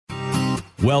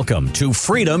Welcome to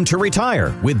Freedom to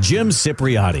Retire with Jim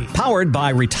Cipriotti, powered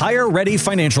by Retire Ready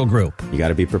Financial Group. You got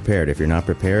to be prepared. If you're not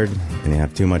prepared and you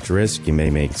have too much risk, you may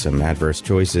make some adverse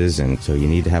choices. And so you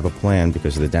need to have a plan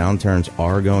because the downturns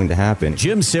are going to happen.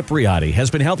 Jim Cipriotti has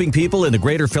been helping people in the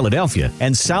greater Philadelphia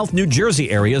and South New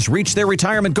Jersey areas reach their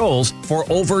retirement goals for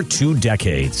over 2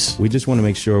 decades. We just want to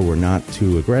make sure we're not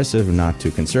too aggressive and not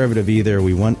too conservative either.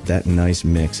 We want that nice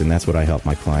mix. And that's what I help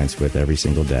my clients with every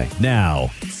single day. Now,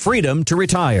 Freedom to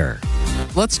Retire.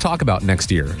 Let's talk about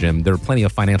next year, Jim. There are plenty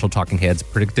of financial talking heads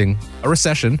predicting a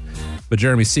recession, but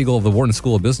Jeremy Siegel of the Wharton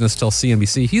School of Business tells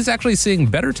CNBC he's actually seeing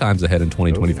better times ahead in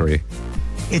 2023.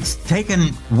 It's taken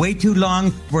way too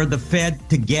long for the Fed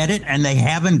to get it, and they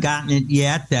haven't gotten it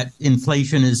yet, that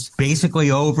inflation is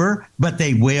basically over, but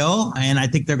they will. And I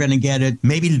think they're going to get it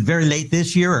maybe very late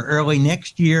this year or early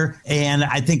next year. And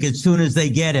I think as soon as they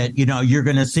get it, you're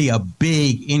going to see a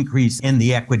big increase in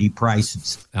the equity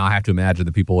prices. Now, I have to imagine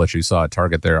the people that you saw at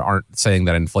Target there aren't saying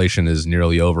that inflation is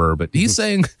nearly over, but he's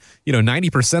saying,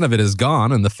 90% of it is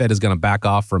gone, and the Fed is going to back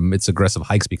off from its aggressive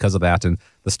hikes because of that, and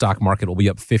the stock market will be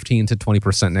up 15 to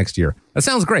 20% next year. That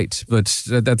sounds great, but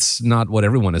that's not what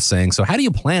everyone is saying. So how do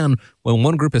you plan when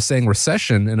one group is saying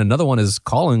recession and another one is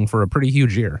calling for a pretty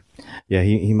huge year? Yeah,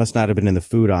 he must not have been in the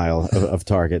food aisle of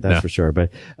Target, that's for sure.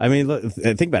 But I mean, look,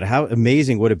 think about it. How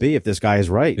amazing would it be if this guy is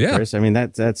right, Chris? I mean,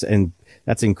 that's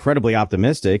incredibly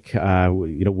optimistic.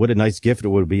 What a nice gift it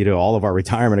would be to all of our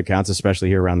retirement accounts, especially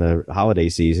here around the holiday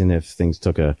season, if things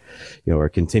took or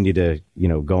continue to,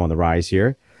 go on the rise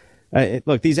here.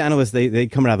 Look, these analysts, they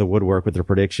come out of the woodwork with their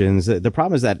predictions. The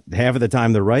problem is that half of the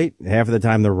time they're right, half of the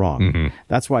time they're wrong. Mm-hmm.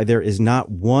 That's why there is not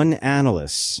one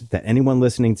analyst that anyone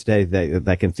listening today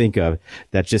that can think of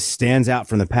that just stands out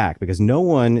from the pack, because no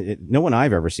one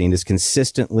I've ever seen is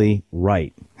consistently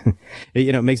right.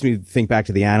 It makes me think back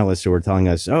to the analysts who were telling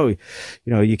us,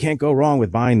 you can't go wrong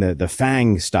with buying the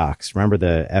FANG stocks. Remember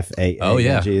the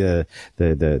FAANG,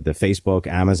 the Facebook,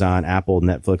 Amazon, Apple,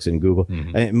 Netflix, and Google.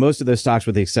 Mm-hmm. And most of those stocks,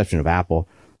 with the exception of Apple,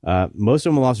 most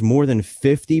of them lost more than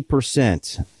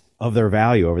 50% of their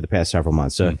value over the past several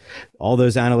months. So all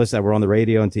those analysts that were on the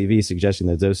radio and TV suggesting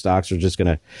that those stocks are just going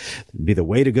to be the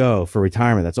way to go for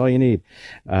retirement, that's all you need.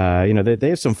 They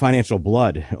have some financial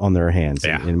blood on their hands,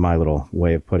 in my little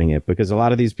way of putting it, because a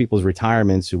lot of these people's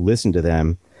retirements who listen to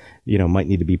them, might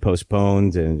need to be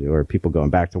postponed, or people going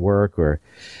back to work, or,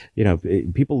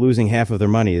 people losing half of their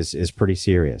money is pretty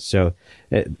serious. So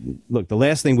look, the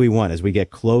last thing we want as we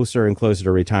get closer and closer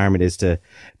to retirement is to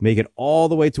make it all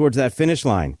the way towards that finish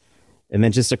line, and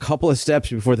then just a couple of steps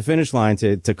before the finish line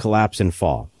to collapse and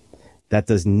fall. That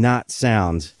does not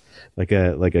sound like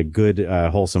a good,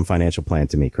 wholesome financial plan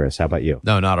to me, Chris. How about you?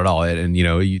 No, not at all. And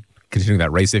you continuing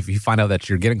that race, if you find out that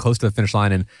you're getting close to the finish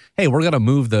line and, hey, we're going to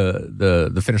move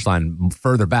the finish line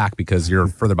further back because you're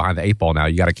further behind the 8 ball now,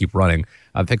 you got to keep running.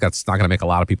 I think that's not going to make a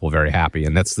lot of people very happy.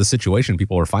 And that's the situation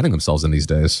people are finding themselves in these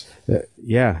days.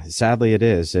 Yeah, sadly it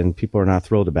is. And people are not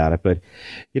thrilled about it. But,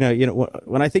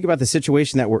 when I think about the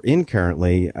situation that we're in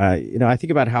currently, I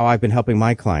think about how I've been helping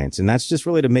my clients. And that's just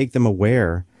really to make them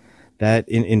aware that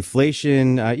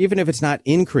inflation, even if it's not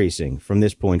increasing from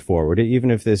this point forward,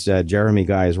 even if this Jeremy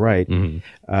guy is right,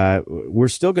 we're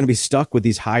still going to be stuck with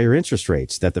these higher interest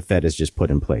rates that the Fed has just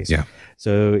put in place. Yeah.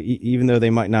 So even though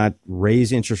they might not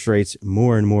raise interest rates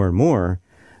more and more and more,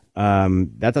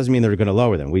 that doesn't mean they're going to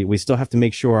lower them. We still have to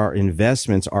make sure our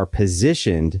investments are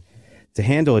positioned to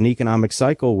handle an economic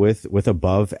cycle with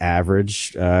above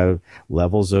average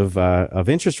levels of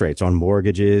interest rates on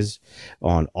mortgages,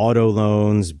 on auto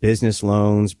loans, business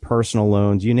loans, personal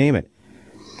loans, you name it.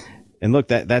 And look,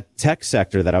 that tech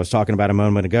sector that I was talking about a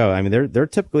moment ago, I mean, they're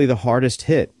typically the hardest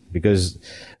hit because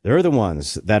they're the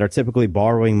ones that are typically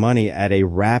borrowing money at a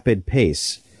rapid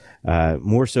pace,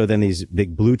 more so than these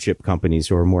big blue chip companies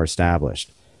who are more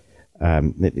established.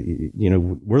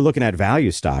 We're looking at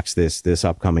value stocks this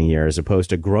upcoming year as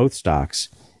opposed to growth stocks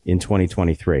in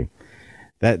 2023.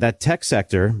 That tech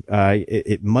sector,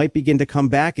 it might begin to come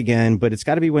back again, but it's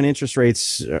got to be when interest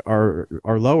rates are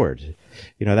lowered.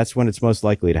 That's when it's most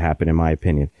likely to happen, in my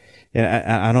opinion. And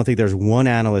I don't think there's one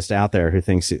analyst out there who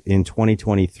thinks in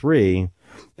 2023,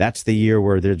 that's the year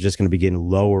where they're just going to begin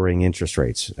lowering interest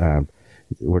rates.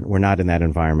 We're not in that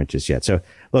environment just yet. So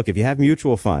look, if you have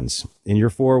mutual funds in your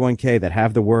 401k that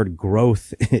have the word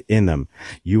growth in them,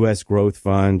 U.S. growth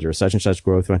fund or such and such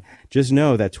growth fund, just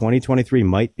know that 2023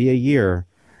 might be a year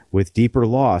with deeper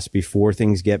loss before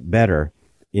things get better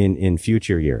in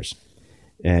future years.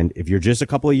 And if you're just a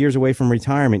couple of years away from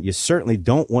retirement, you certainly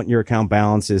don't want your account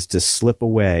balances to slip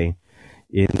away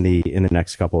in the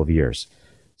next couple of years.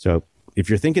 So if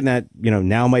you're thinking that,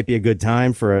 now might be a good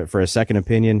time for a second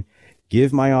opinion,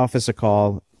 give my office a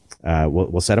call.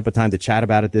 We'll set up a time to chat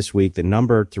about it this week. The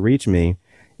number to reach me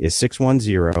is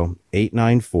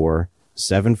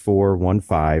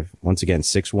 610-894-7415. Once again,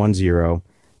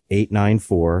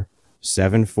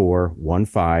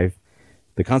 610-894-7415.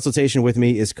 The consultation with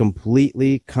me is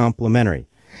completely complimentary,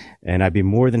 and I'd be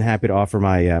more than happy to offer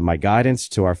my guidance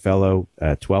to our fellow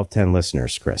 1210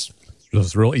 listeners, Chris.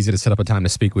 It's real easy to set up a time to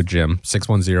speak with Jim.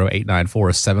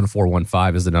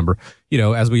 610-894-7415 is the number.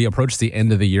 As we approach the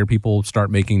end of the year, people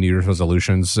start making New Year's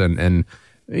resolutions, and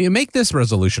you make this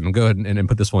resolution. Go ahead and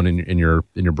put this one in your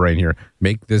brain here.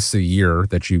 Make this a year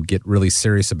that you get really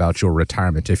serious about your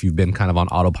retirement. If you've been kind of on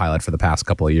autopilot for the past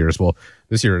couple of years, well,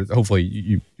 this year hopefully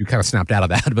you kind of snapped out of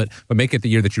that. But make it the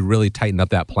year that you really tighten up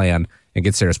that plan and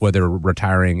get serious. Whether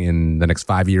retiring in the next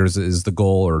 5 years is the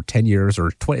goal, or 10 years,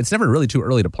 or 20. It's never really too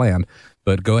early to plan.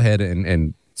 But go ahead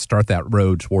and start that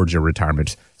road towards your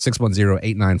retirement.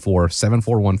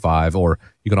 610-894-7415, or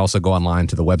you can also go online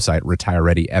to the website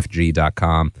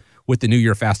retirereadyfg.com. With the new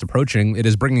year fast approaching, it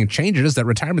is bringing changes that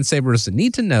retirement savers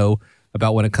need to know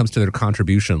about when it comes to their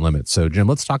contribution limits. So, Jim,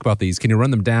 let's talk about these. Can you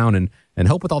run them down and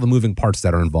help with all the moving parts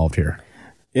that are involved here?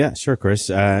 Yeah, sure, Chris.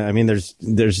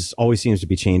 There's always seems to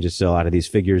be changes still out of these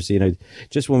figures.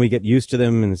 Just when we get used to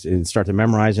them and start to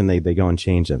memorize them, they go and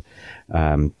change them.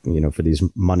 For these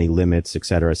money limits, et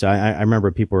cetera. So I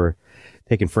remember people were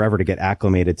taking forever to get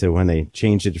acclimated to when they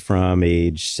changed it from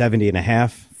age 70 and a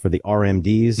half for the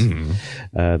RMDs,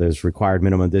 those required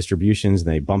minimum distributions,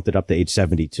 and they bumped it up to age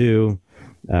 72.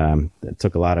 It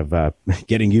took a lot of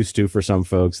getting used to for some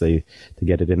folks to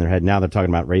get it in their head. Now they're talking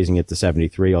about raising it to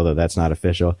 73, although that's not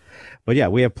official. But yeah,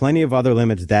 we have plenty of other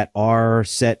limits that are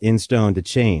set in stone to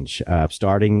change,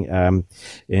 starting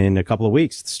in a couple of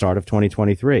weeks, the start of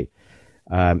 2023.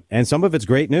 And some of it's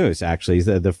great news, actually.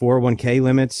 The 401k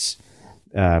limits,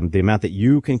 the amount that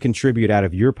you can contribute out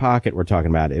of your pocket, we're talking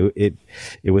about, it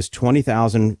was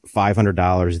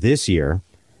 $20,500 this year,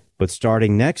 but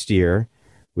starting next year,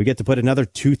 we get to put another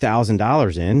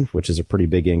 $2,000 in, which is a pretty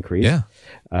big increase. Yeah.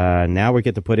 Now we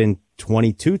get to put in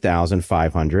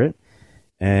 $22,500.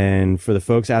 And for the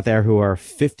folks out there who are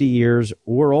 50 years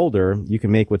or older, you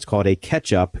can make what's called a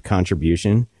catch-up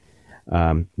contribution,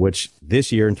 which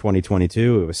this year in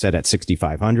 2022, it was set at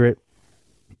 $6,500.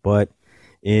 But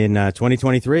in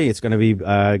 2023, it's going to be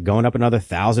going up another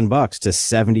 $1,000 to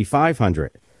 $7,500.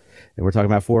 And we're talking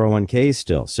about 401ks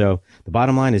still. So the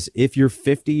bottom line is, if you're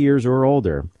 50 years or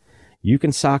older, you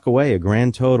can sock away a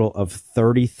grand total of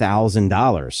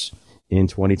 $30,000 in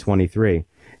 2023.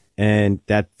 And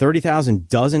that $30,000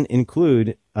 doesn't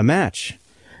include a match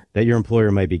that your employer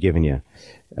might be giving you.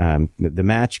 The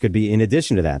match could be in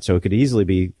addition to that. So it could easily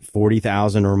be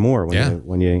 $40,000 or more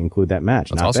when you include that match.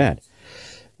 That's not awesome. bad.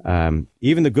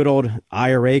 Even the good old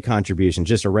IRA contribution,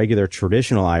 just a regular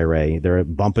traditional IRA, they're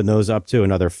bumping those up to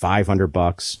another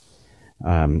 $500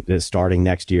 starting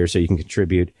next year. So you can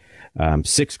contribute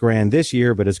 $6,000 this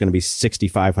year, but it's going to be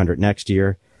 $6,500 next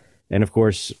year. And of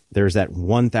course, there's that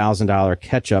 $1,000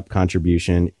 catch-up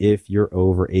contribution if you're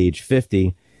over age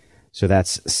 50. So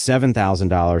that's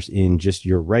 $7,000 in just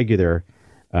your regular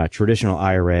traditional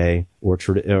IRA or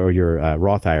your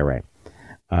Roth IRA.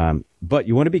 But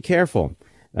you want to be careful.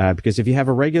 Because if you have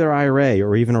a regular IRA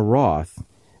or even a Roth,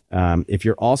 if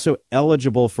you're also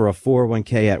eligible for a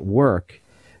 401k at work,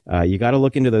 you got to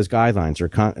look into those guidelines or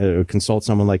consult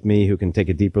someone like me who can take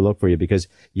a deeper look for you, because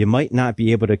you might not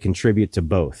be able to contribute to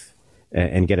both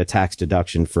and get a tax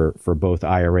deduction for both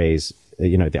IRAs,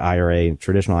 the IRA,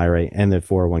 traditional IRA, and the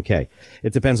 401k.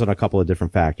 It depends on a couple of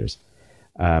different factors.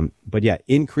 But yeah,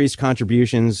 increased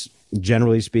contributions,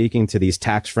 generally speaking, to these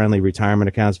tax-friendly retirement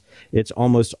accounts, it's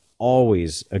almost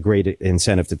always a great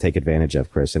incentive to take advantage of,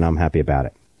 Chris, and I'm happy about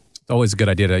it. It's always a good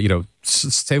idea to,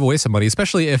 save away some money,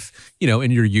 especially if,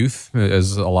 in your youth,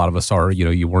 as a lot of us are,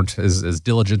 you weren't as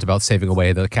diligent about saving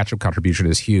away. The catch-up contribution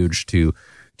is huge to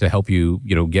help you,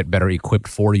 get better equipped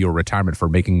for your retirement, for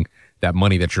making that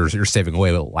money that you're saving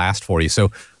away will last for you.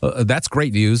 So that's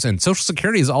great news. And Social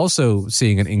Security is also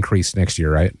seeing an increase next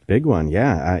year, right? Big one,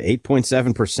 yeah,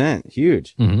 8.7%,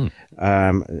 huge. Mm-hmm.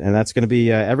 And that's going to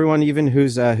be everyone, even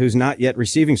who's not yet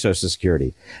receiving Social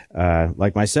Security,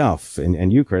 like myself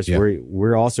and you, Chris. Yeah.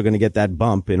 We're also going to get that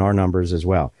bump in our numbers as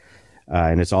well,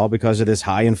 and it's all because of this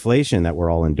high inflation that we're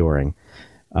all enduring.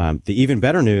 The even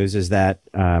better news is that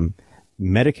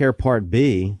Medicare Part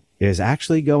B is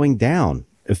actually going down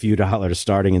a few dollars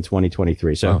starting in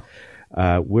 2023. So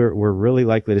we're really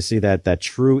likely to see that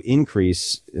true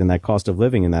increase in that cost of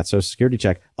living in that Social Security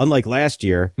check, unlike last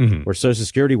year where Social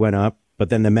Security went up, but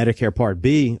then the Medicare Part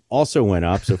B also went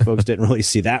up. So folks didn't really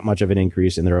see that much of an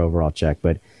increase in their overall check.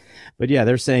 But But yeah,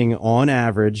 they're saying on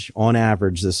average,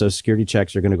 the Social Security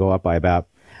checks are going to go up by about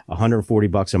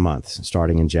 $140 a month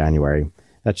starting in January.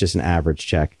 That's just an average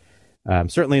check.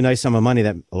 Certainly a nice sum of money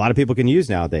that a lot of people can use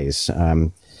nowadays.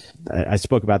 I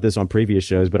spoke about this on previous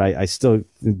shows, but I still,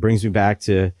 it brings me back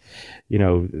to,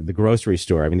 the grocery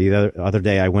store. I mean, the other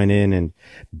day I went in and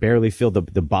barely filled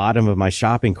the bottom of my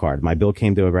shopping cart. My bill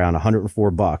came to around $104.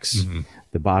 Mm-hmm.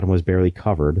 The bottom was barely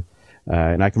covered.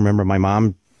 And I can remember my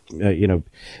mom,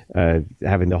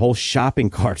 having the whole shopping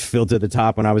cart filled to the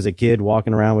top when I was a kid,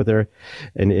 walking around with her.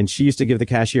 And she used to give the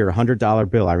cashier a $100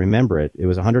 bill. I remember it. It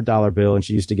was a $100 bill, and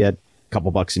she used to get a couple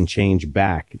bucks in change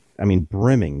back. I mean,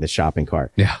 brimming the shopping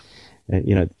cart. Yeah.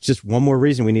 Just one more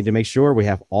reason we need to make sure we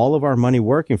have all of our money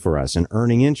working for us and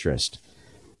earning interest.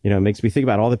 It makes me think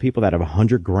about all the people that have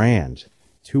 $100,000,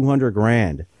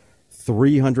 $200,000,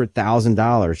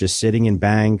 $300,000 just sitting in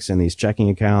banks and these checking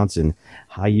accounts and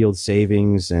high yield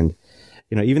savings. And,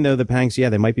 even though the banks,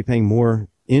 they might be paying more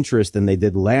interest than they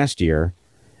did last year,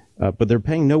 but they're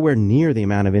paying nowhere near the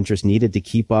amount of interest needed to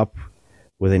keep up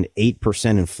with an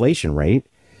 8% inflation rate.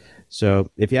 So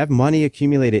if you have money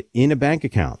accumulated in a bank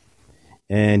account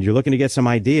and you're looking to get some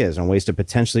ideas on ways to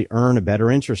potentially earn a better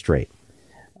interest rate,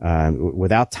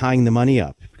 without tying the money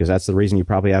up, because that's the reason you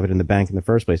probably have it in the bank in the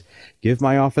first place, give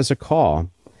my office a call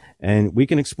and we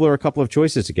can explore a couple of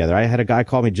choices together. I had a guy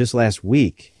call me just last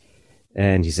week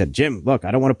and he said, Jim, look, I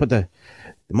don't want to put the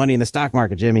money in the stock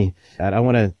market, Jimmy. I don't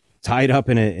want to tie it up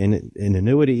in an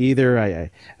annuity either.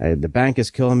 The bank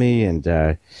is killing me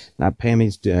and not paying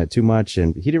me too much.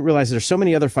 And he didn't realize there's so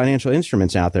many other financial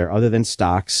instruments out there other than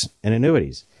stocks and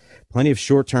annuities. Plenty of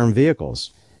short-term vehicles.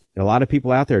 A lot of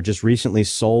people out there just recently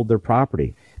sold their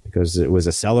property because it was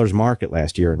a seller's market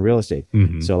last year in real estate.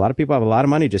 Mm-hmm. So a lot of people have a lot of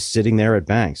money just sitting there at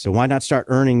banks. So why not start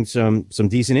earning some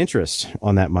decent interest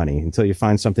on that money until you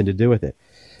find something to do with it?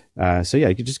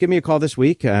 You could just give me a call this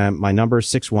week. My number is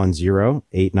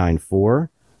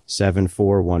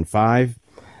 610-894-7415.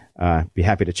 Be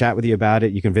happy to chat with you about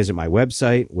it. You can visit my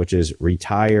website, which is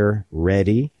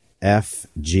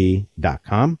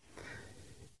retirereadyfg.com.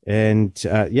 And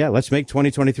let's make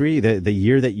 2023 the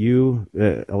year that you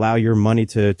allow your money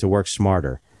to work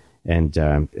smarter, and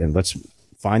let's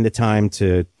find the time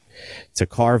to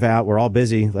carve out. We're all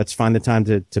busy. Let's find the time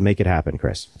to make it happen,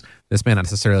 Chris. This may not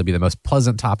necessarily be the most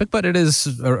pleasant topic, but it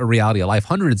is a reality of life.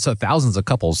 Hundreds of thousands of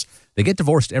couples, they get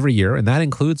divorced every year, and that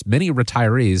includes many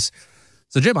retirees.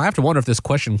 So, Jim, I have to wonder if this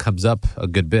question comes up a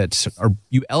good bit. Are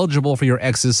you eligible for your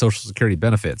ex's Social Security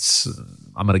benefits?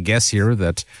 I'm going to guess here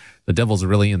that the devil's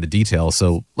really in the details.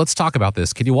 So let's talk about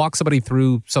this. Can you walk somebody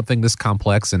through something this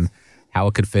complex and how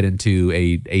it could fit into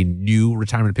a new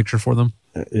retirement picture for them?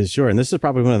 Sure. And this is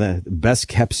probably one of the best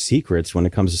kept secrets when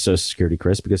it comes to Social Security,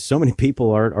 Chris, because so many people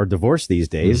are divorced these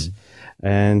days. Mm-hmm.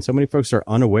 And so many folks are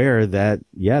unaware that,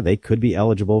 they could be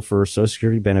eligible for Social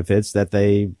Security benefits that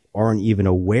they aren't even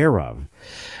aware of.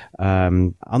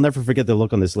 I'll never forget the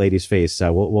look on this lady's face.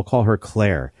 We'll call her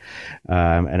Claire.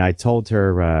 And I told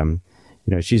her,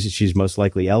 she's most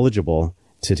likely eligible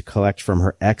to collect from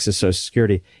her ex's Social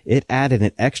Security. It added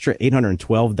an extra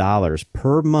 $812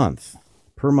 per month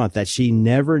that she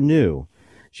never knew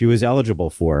she was eligible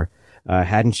for.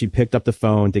 Hadn't she picked up the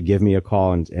phone to give me a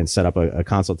call and set up a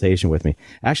consultation with me.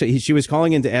 Actually, she was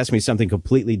calling in to ask me something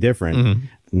completely different, mm-hmm.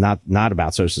 not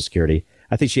about Social Security.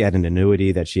 I think she had an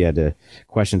annuity that she had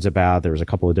questions about. There was a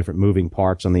couple of different moving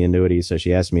parts on the annuity. So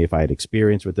she asked me if I had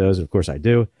experience with those. Of course I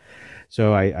do.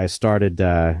 So I started,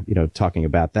 talking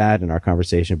about that in our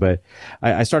conversation, but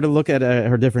I started to look at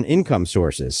her different income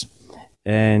sources.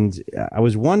 And I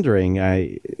was wondering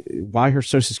why her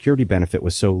Social Security benefit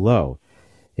was so low.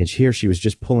 And here she was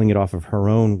just pulling it off of her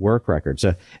own work record.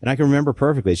 So, and I can remember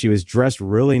perfectly, she was dressed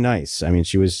really nice. I mean,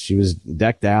 she was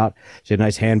decked out. She had a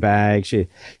nice handbag.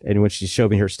 And when she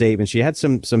showed me her statement, she had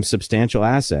some substantial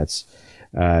assets.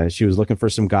 She was looking for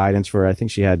some guidance for, I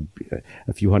think she had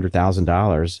a few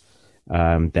 $100,000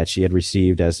 that she had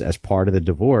received as part of the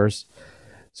divorce.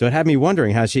 So it had me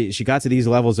wondering how she got to these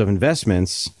levels of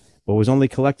investments, but was only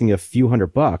collecting a few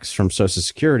 $100 from Social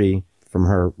Security from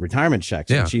her retirement checks.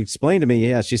 Yeah. And she explained to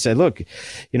me, she said, look,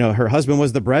 her husband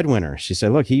was the breadwinner. She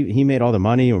said, look, he made all the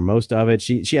money or most of it.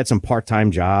 She had some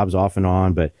part-time jobs off and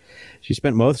on, but she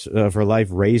spent most of her life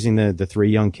raising the three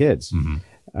young kids. Mm-hmm.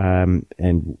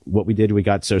 And what we did, we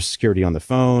got Social Security on the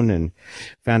phone and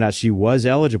found out she was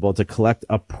eligible to collect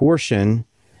a portion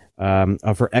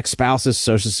of her ex-spouse's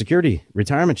Social Security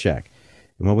retirement check.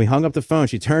 And when we hung up the phone,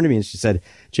 she turned to me and she said,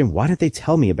 Jim, why didn't they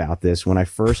tell me about this when I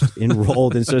first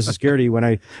enrolled in Social Security, when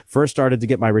I first started to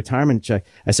get my retirement check?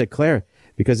 I said, Claire,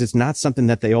 because it's not something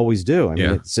that they always do. I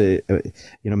mean, it's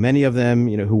many of them,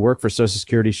 who work for Social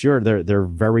Security, sure, they're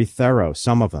very thorough.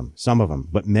 Some of them,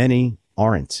 but many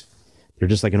aren't. They're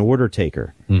just like an order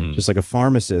taker, just like a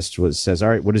pharmacist says, all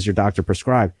right, what does your doctor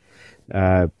prescribe?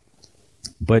 But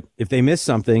if they miss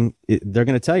something, they're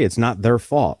going to tell you it's not their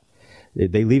fault.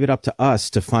 They leave it up to us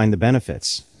to find the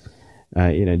benefits.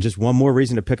 Just one more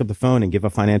reason to pick up the phone and give a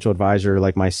financial advisor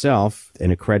like myself,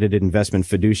 an accredited investment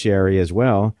fiduciary as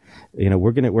well.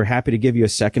 We're happy to give you a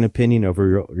second opinion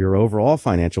over your overall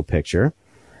financial picture,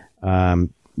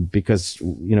 because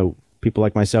people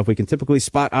like myself, we can typically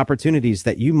spot opportunities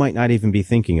that you might not even be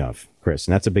thinking of, Chris,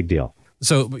 and that's a big deal.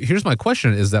 So here's my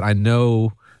question: is that I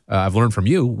know I've learned from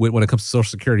you when it comes to Social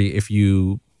Security, if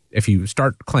you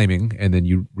start claiming and then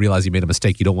you realize you made a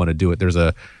mistake, you don't want to do it, there's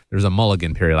a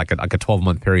mulligan period, like a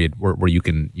 12-month period where you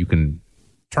can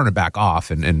turn it back off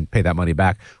and pay that money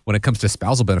back. When it comes to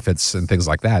spousal benefits and things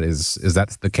like that, is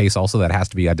that the case also, that has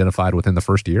to be identified within the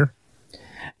first year?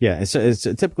 Yeah, so it's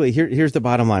typically here's the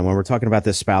bottom line when we're talking about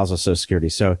this spousal Social Security.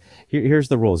 So here's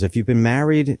the rules. If you've been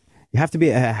married, you have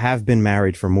to have been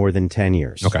married for more than 10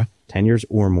 years. Okay. 10 years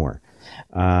or more.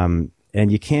 And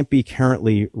you can't be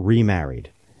currently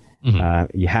remarried.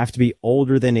 You have to be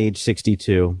older than age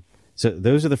 62. So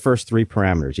those are the first three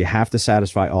parameters. You have to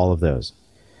satisfy all of those.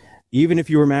 Even if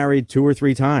you were married 2 or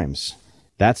 3 times,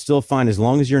 that's still fine as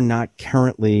long as you're not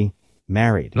currently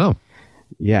married. Oh.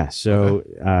 Yeah. So,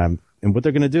 and what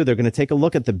they're going to do, they're going to take a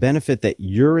look at the benefit that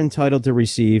you're entitled to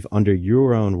receive under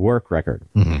your own work record.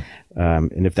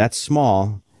 And if that's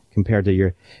small compared to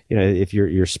your, if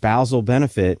your spousal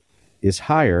benefit is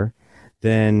higher,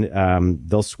 then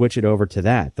they'll switch it over to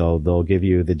that. They'll give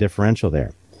you the differential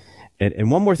there. And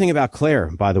one more thing about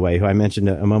Claire, by the way, who I mentioned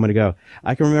a moment ago,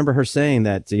 I can remember her saying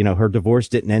that, her divorce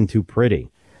didn't end too pretty.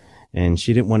 And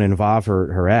she didn't want to involve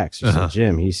her ex. She said,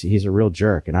 Jim, he's a real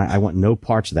jerk, and I want no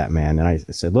parts of that man. And I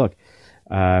said, look,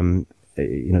 don't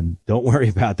worry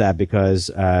about that, because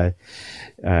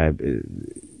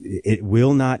it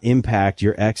will not impact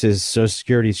your ex's Social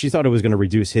Security. She thought it was going to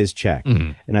reduce his check.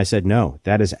 And I said, no,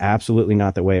 that is absolutely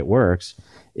not the way it works.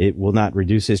 It will not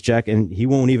reduce his check, and he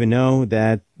won't even know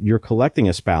that you're collecting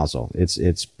a spousal.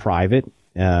 It's private.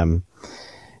 It's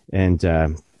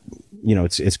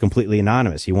completely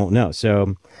anonymous. He won't know.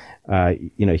 So,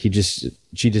 she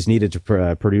just needed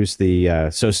to produce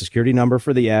the Social Security number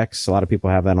for the ex. A lot of people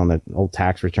have that on the old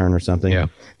tax return or something. Yeah.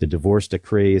 The divorce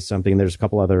decree is something. There's a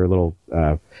couple other little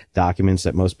documents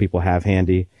that most people have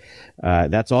handy.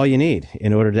 That's all you need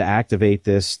in order to activate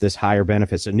this higher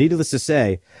benefit. So needless to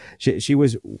say, she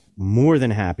was more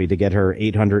than happy to get her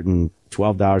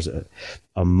 $812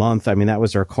 a month. I mean, that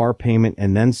was her car payment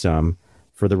and then some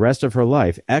for the rest of her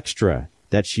life, extra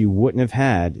that she wouldn't have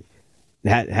had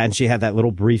she had that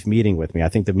little brief meeting with me. I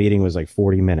think the meeting was like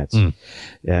 40 minutes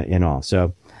in all.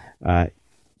 So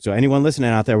anyone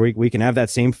listening out there, we can have that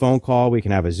same phone call. We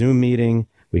can have a Zoom meeting.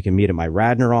 We can meet at my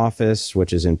Radnor office,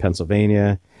 which is in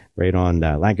Pennsylvania, right on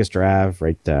Lancaster Ave,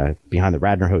 right behind the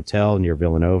Radnor Hotel near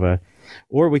Villanova.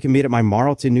 Or we can meet at my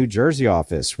Marlton, New Jersey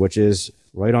office, which is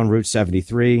right on Route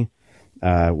 73,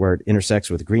 where it intersects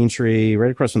with Green Tree,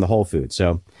 right across from the Whole Foods.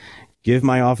 So give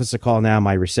my office a call now.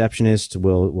 My receptionist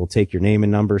will take your name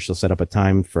and number. She'll set up a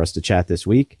time for us to chat this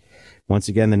week. Once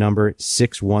again, the number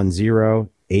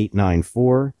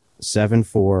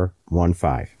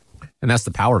 610-894-7415. And that's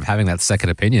the power of having that second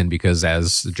opinion, because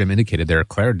as Jim indicated there,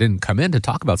 Claire didn't come in to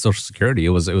talk about Social Security. It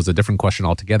was a different question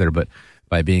altogether, but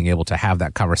by being able to have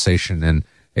that conversation and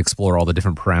explore all the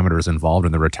different parameters involved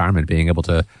in the retirement, being able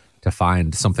to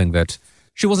find something that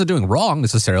she wasn't doing wrong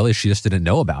necessarily, she just didn't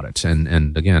know about it.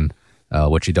 And again,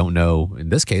 what you don't know in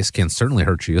this case can certainly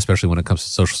hurt you, especially when it comes to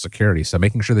Social Security. So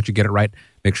making sure that you get it right,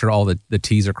 make sure all the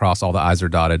T's are crossed, all the I's are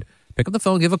dotted. Pick up the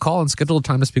phone, give a call, and schedule a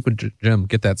time to speak with Jim.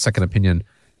 Get that second opinion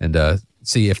and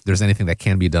see if there's anything that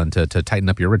can be done to tighten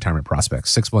up your retirement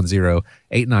prospects.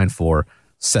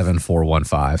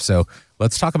 610-894-7415. So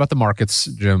let's talk about the markets,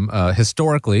 Jim.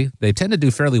 Historically, they tend to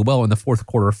do fairly well in the fourth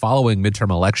quarter following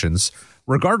midterm elections,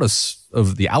 regardless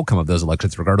of the outcome of those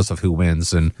elections, regardless of who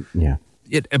wins. And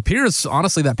it appears,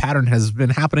 honestly, that pattern has been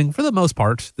happening for the most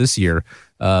part this year,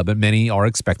 but many are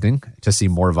expecting to see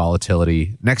more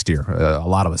volatility next year. A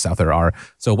lot of us out there are.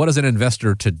 So what is an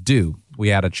investor to do? We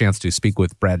had a chance to speak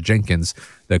with Brad Jenkins,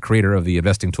 the creator of the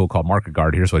investing tool called Market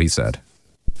Guard. Here's what he said.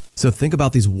 So think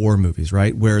about these war movies,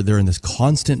 right? Where they're in this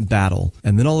constant battle,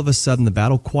 and then all of a sudden the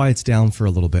battle quiets down for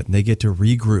a little bit, and they get to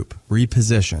regroup,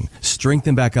 reposition,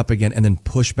 strengthen back up again, and then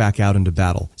push back out into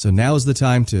battle. So now is the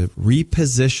time to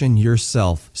reposition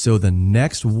yourself so the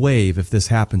next wave, if this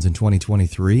happens in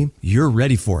 2023, you're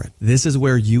ready for it. This is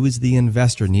where you as the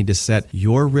investor need to set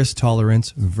your risk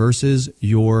tolerance versus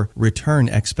your return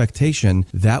expectation.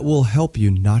 That will help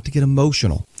you not to get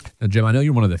emotional. Now, Jim, I know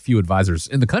you're one of the few advisors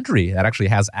in the country that actually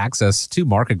has access to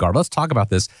Market Guard. Let's talk about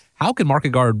this. How can Market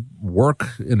Guard work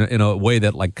in a way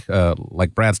that like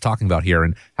Brad's talking about here,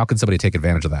 and how can somebody take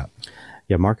advantage of that?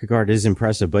 Yeah, Market Guard is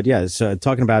impressive. But yeah, so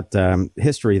talking about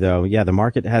history, though, yeah, the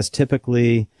market has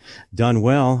typically done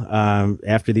well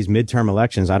after these midterm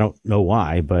elections. I don't know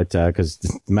why, but because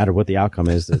no matter what the outcome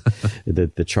is,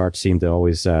 the charts seem to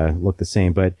always look the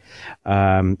same. But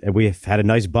we've had a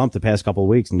nice bump the past couple of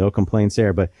weeks. No complaints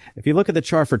there. But if you look at the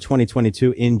chart for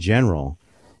 2022 in general,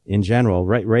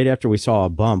 right after we saw a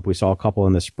bump, we saw a couple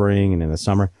in the spring and in the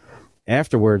summer.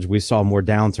 Afterwards, we saw more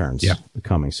downturns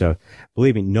coming. So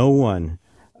believe me, no one,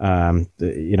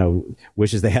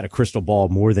 wishes they had a crystal ball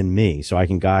more than me. So I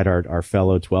can guide our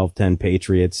fellow 1210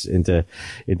 Patriots into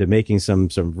making some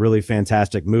really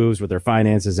fantastic moves with their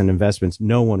finances and investments.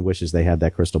 No one wishes they had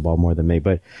that crystal ball more than me.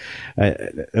 But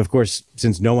of course,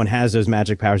 since no one has those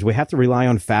magic powers, we have to rely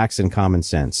on facts and common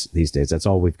sense these days. That's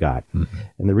all we've got. Mm-hmm.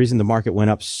 And the reason the market went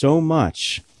up so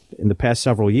much in the past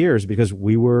several years, because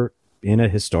we were in a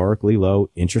historically low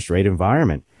interest rate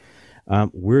environment.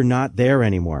 We're not there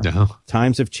anymore. No.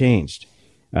 Times have changed.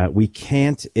 We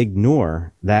can't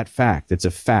ignore that fact. It's a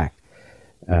fact.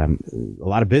 A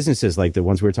lot of businesses, like the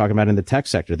ones we were talking about in the tech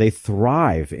sector, they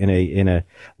thrive in a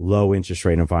low interest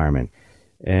rate environment.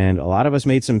 And a lot of us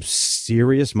made some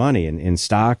serious money in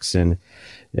stocks and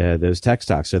those tech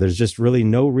stocks. So there's just really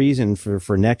no reason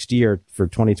for next year, for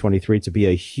 2023, to be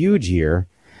a huge year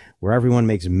where everyone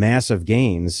makes massive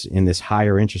gains in this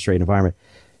higher interest rate environment.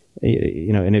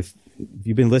 And if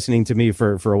you've been listening to me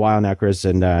for a while now, Chris,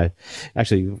 and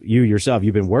actually you yourself,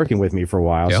 you've been working with me for a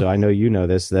while, so I know you know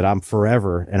this, that I'm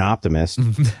forever an optimist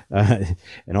and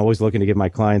always looking to give my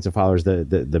clients and followers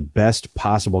the best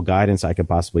possible guidance I could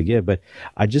possibly give. But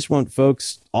I just want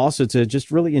folks also to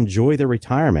just really enjoy their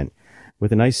retirement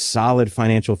with a nice, solid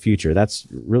financial future. That's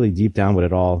really deep down what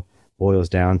it all boils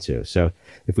down to. So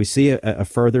if we see a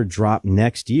further drop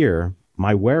next year,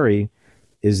 my worry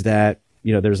is that,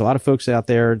 there's a lot of folks out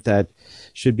there that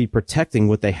should be protecting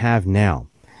what they have now.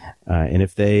 And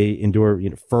if they endure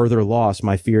further loss,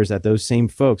 my fear is that those same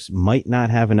folks might not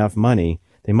have enough money.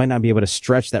 They might not be able to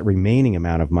stretch that remaining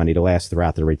amount of money to last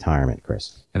throughout their retirement,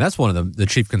 Chris. And that's one of the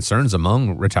chief concerns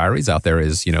among retirees out there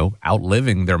is,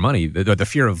 outliving their money, the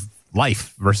fear of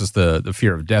life versus the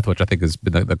fear of death, which I think has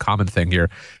been the common thing here.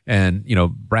 And,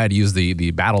 Brad used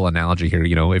the battle analogy here,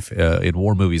 if in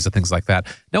war movies and things like that,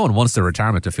 no one wants their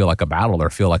retirement to feel like a battle or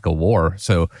feel like a war.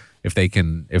 So if they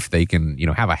can,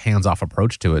 have a hands-off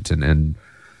approach to it and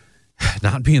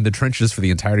not be in the trenches for the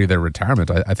entirety of their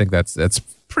retirement, I think that's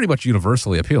pretty much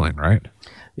universally appealing, right?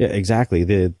 Yeah, exactly.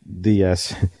 The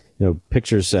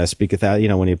pictures speaketh out,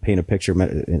 when you paint a picture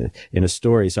in a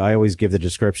story. So I always give the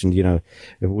description,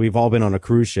 we've all been on a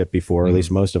cruise ship before, at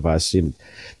least most of us.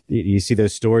 You see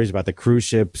those stories about the cruise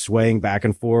ship swaying back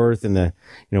and forth and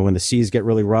when the seas get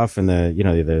really rough and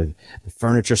the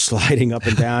furniture sliding up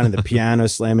and down and the piano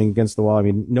slamming against the wall. I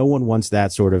mean, no one wants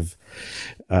that sort of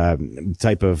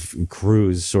type of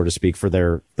cruise, so to speak, for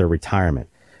their retirement.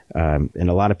 And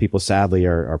a lot of people, sadly,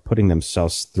 are putting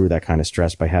themselves through that kind of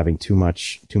stress by having too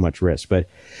much risk. But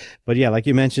yeah, like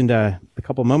you mentioned a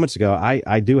couple moments ago,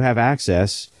 I do have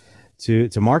access to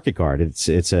Market Guard.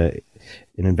 It's an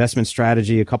investment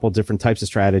strategy, a couple different types of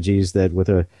strategies that with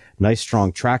a nice,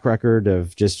 strong track record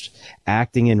of just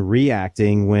acting and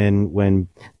reacting when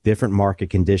different market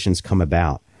conditions come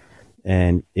about.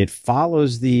 And it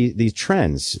follows the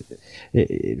trends.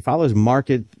 It follows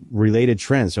market related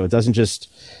trends. So it doesn't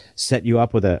just set you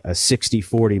up with a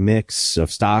 60-40 mix of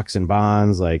stocks and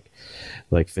bonds like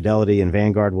Fidelity and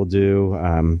Vanguard will do.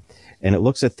 And it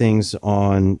looks at things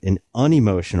on an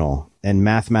unemotional and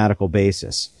mathematical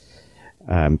basis.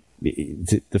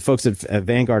 The folks at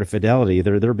Vanguard or Fidelity,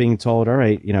 they're being told, all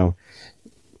right,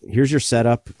 here's your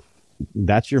setup.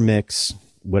 That's your mix.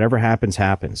 Whatever happens,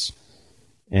 happens.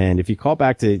 And if you call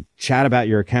back to chat about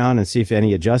your account and see if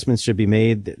any adjustments should be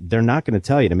made, they're not going to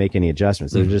tell you to make any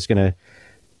adjustments. They're just going to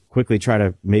quickly try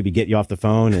to maybe get you off the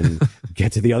phone and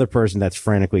get to the other person that's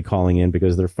frantically calling in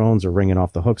because their phones are ringing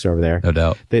off the hooks over there. No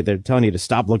doubt. They're telling you to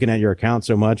stop looking at your account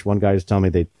so much. One guy was telling me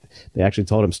they actually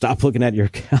told him, stop looking at your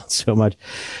account so much.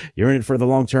 You're in it for the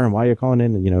long term. Why are you calling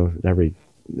in, every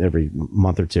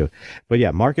month or two. But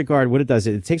yeah, Market Guard, what it does,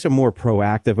 it takes a more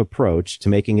proactive approach to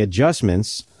making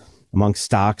adjustments among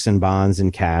stocks and bonds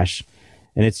and cash.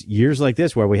 And it's years like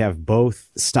this where we have both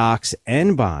stocks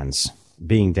and bonds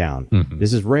being down. Mm-hmm.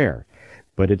 This is rare,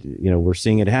 but we're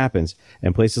seeing it happens.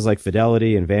 And places like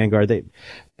Fidelity and Vanguard,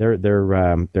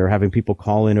 they're having people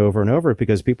call in over and over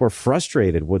because people are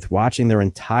frustrated with watching their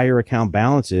entire account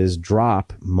balances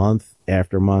drop month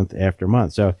after month after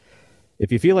month. So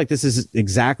if you feel like this is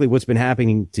exactly what's been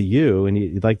happening to you and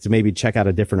you'd like to maybe check out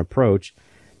a different approach,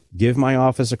 give my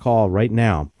office a call right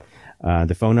now.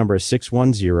 The phone number is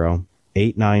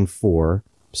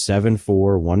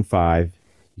 610-894-7415.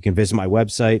 You can visit my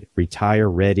website,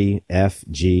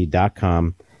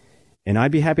 retirereadyfg.com. And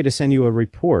I'd be happy to send you a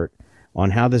report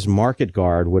on how this Market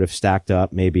Guard would have stacked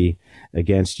up maybe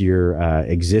against your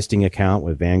existing account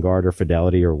with Vanguard or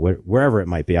Fidelity or wherever it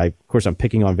might be. Of course, I'm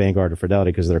picking on Vanguard or Fidelity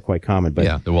because they're quite common. But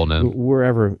yeah, they're well known.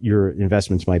 Wherever your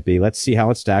investments might be, let's see how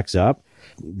it stacks up.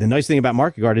 The nice thing about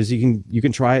Market Guard is you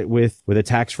can try it with a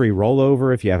tax-free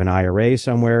rollover. If you have an IRA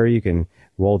somewhere, you can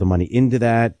roll the money into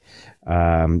that.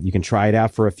 You can try it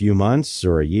out for a few months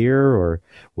or a year or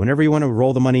whenever you want to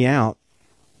roll the money out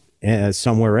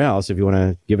somewhere else. If you want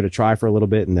to give it a try for a little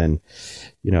bit and then,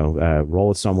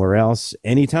 roll it somewhere else,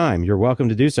 anytime you're welcome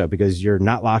to do so because you're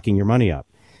not locking your money up.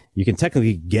 You can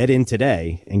technically get in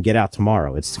today and get out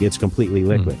tomorrow. It's completely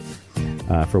liquid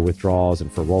for withdrawals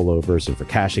and for rollovers and for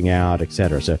cashing out,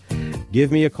 etc. So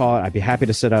give me a call. I'd be happy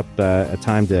to set up a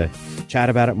time to chat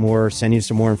about it more, send you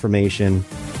some more information,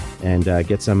 and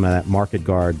get some Market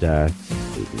Guard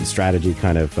strategy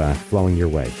kind of flowing your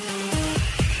way.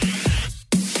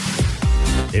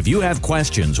 If you have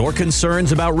questions or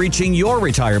concerns about reaching your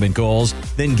retirement goals,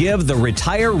 then give the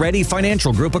Retire Ready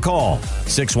Financial Group a call,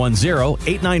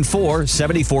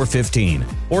 610-894-7415,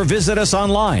 or visit us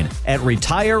online at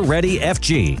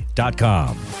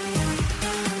retirereadyfg.com.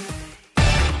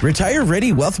 Retire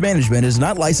Ready Wealth Management is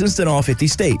not licensed in all 50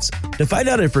 states. To find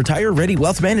out if Retire Ready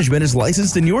Wealth Management is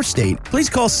licensed in your state,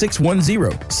 please call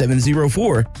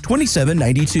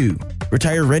 610-704-2792.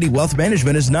 Retire Ready Wealth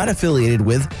Management is not affiliated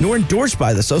with nor endorsed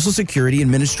by the Social Security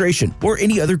Administration or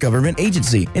any other government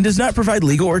agency and does not provide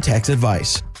legal or tax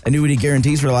advice. Annuity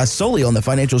guarantees rely solely on the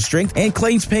financial strength and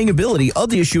claims paying ability of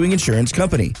the issuing insurance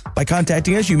company. By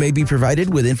contacting us, you may be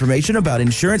provided with information about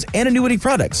insurance and annuity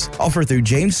products offered through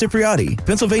James Cipriotti,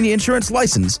 Pennsylvania Insurance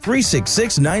License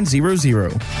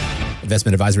 366900.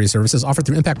 Investment advisory services offered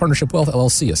through Impact Partnership Wealth,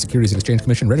 LLC, a Securities and Exchange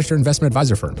Commission registered investment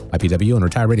advisor firm. IPW and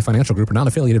Retire Ready Financial Group are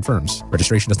non-affiliated firms.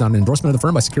 Registration is not an endorsement of the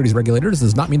firm by securities regulators.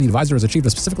 Does not mean the advisor has achieved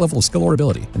a specific level of skill or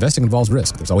ability. Investing involves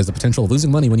risk. There's always the potential of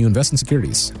losing money when you invest in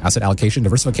securities. Asset allocation,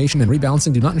 diversification, and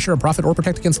rebalancing do not ensure a profit or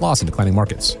protect against loss in declining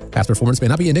markets. Past performance may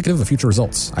not be indicative of future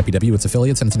results. IPW, its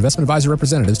affiliates, and its investment advisor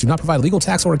representatives do not provide legal,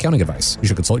 tax, or accounting advice. You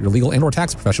should consult your legal and or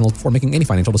tax professional before making any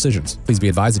financial decisions. Please be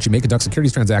advised that you may conduct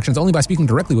securities transactions only by speaking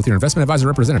directly with your investment advisor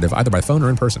representative, either by phone or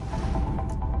in person.